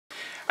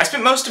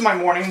spent most of my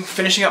morning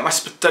finishing up my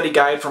study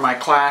guide for my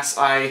class.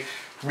 I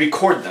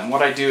record them.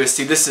 What I do is,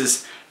 see, this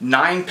is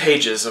 9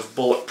 pages of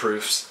bullet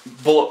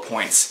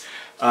points.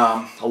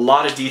 A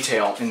lot of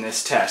detail in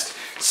this test.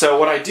 So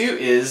what I do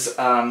is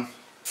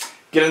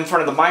get in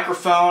front of the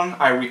microphone,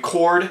 I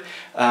record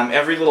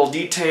every little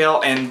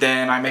detail, and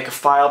then I make a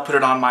file, put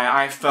it on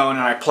my iPhone,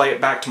 and I play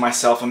it back to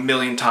myself a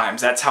million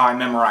times. That's how I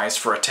memorize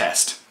for a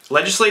test.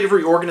 Legislative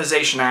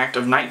Reorganization Act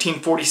of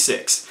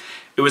 1946.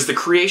 It was the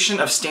creation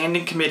of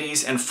standing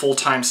committees and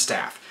full-time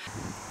staff.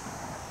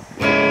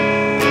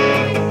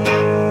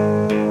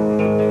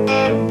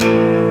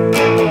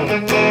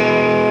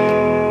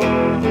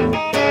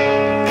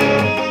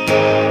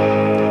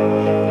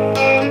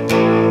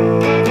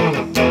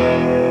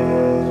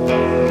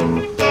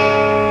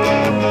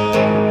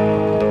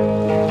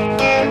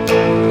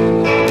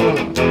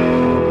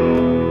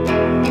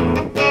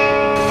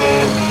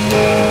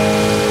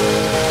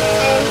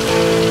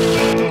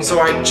 So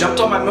I jumped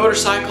on my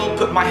motorcycle,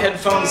 put my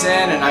headphones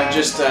in, and I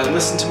just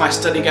listened to my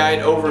study guide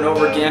over and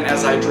over again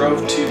as I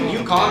drove to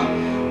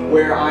Yukon,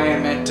 where I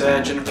am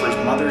at Jennifer's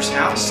mother's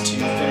house to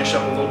finish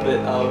up a little bit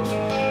of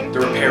the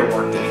repair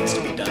work that needs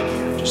to be done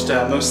here. Just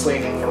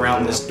mostly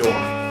around this door.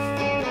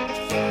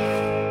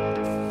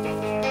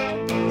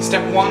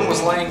 Step 1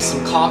 was laying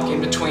some caulk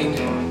in between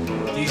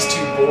these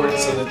 2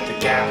 boards so that the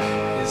gap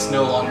is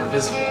no longer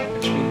visible,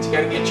 which means you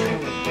gotta get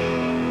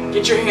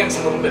your hands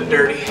a little bit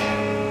dirty.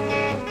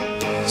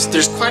 So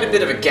there's quite a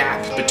bit of a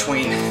gap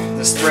between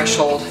this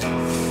threshold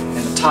and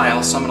the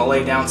tile, so I'm going to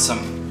lay down some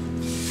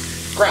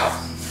grout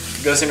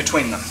that goes in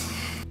between them.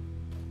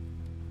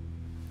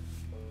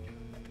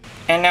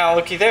 And now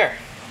looky there,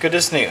 good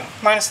as new,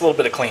 minus a little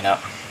bit of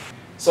cleanup.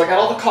 So I got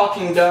all the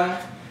caulking done.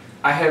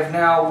 I have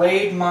now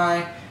laid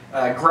my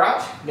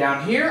grout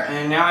down here,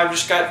 and now I've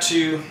just got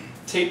to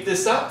tape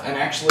this up and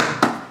actually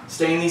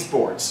stain these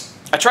boards.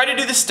 I tried to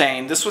do the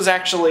stain.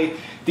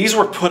 These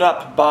were put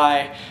up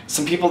by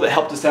some people that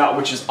helped us out,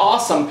 which is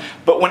awesome,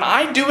 but when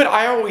I do it,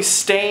 I always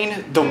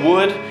stain the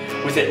wood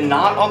with it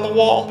not on the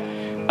wall.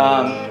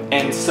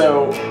 And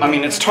so, I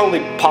mean, it's totally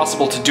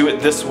possible to do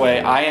it this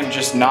way. I am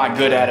just not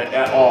good at it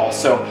at all,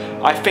 so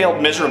I failed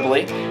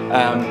miserably.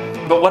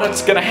 But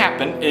what's gonna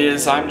happen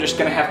is I'm just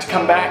gonna have to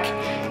come back,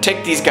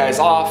 take these guys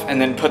off, and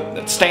then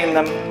stain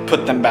them,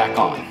 put them back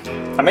on.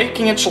 I'm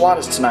making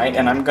enchiladas tonight,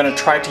 and I'm gonna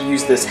try to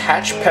use this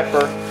hatch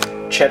pepper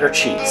cheddar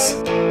cheese.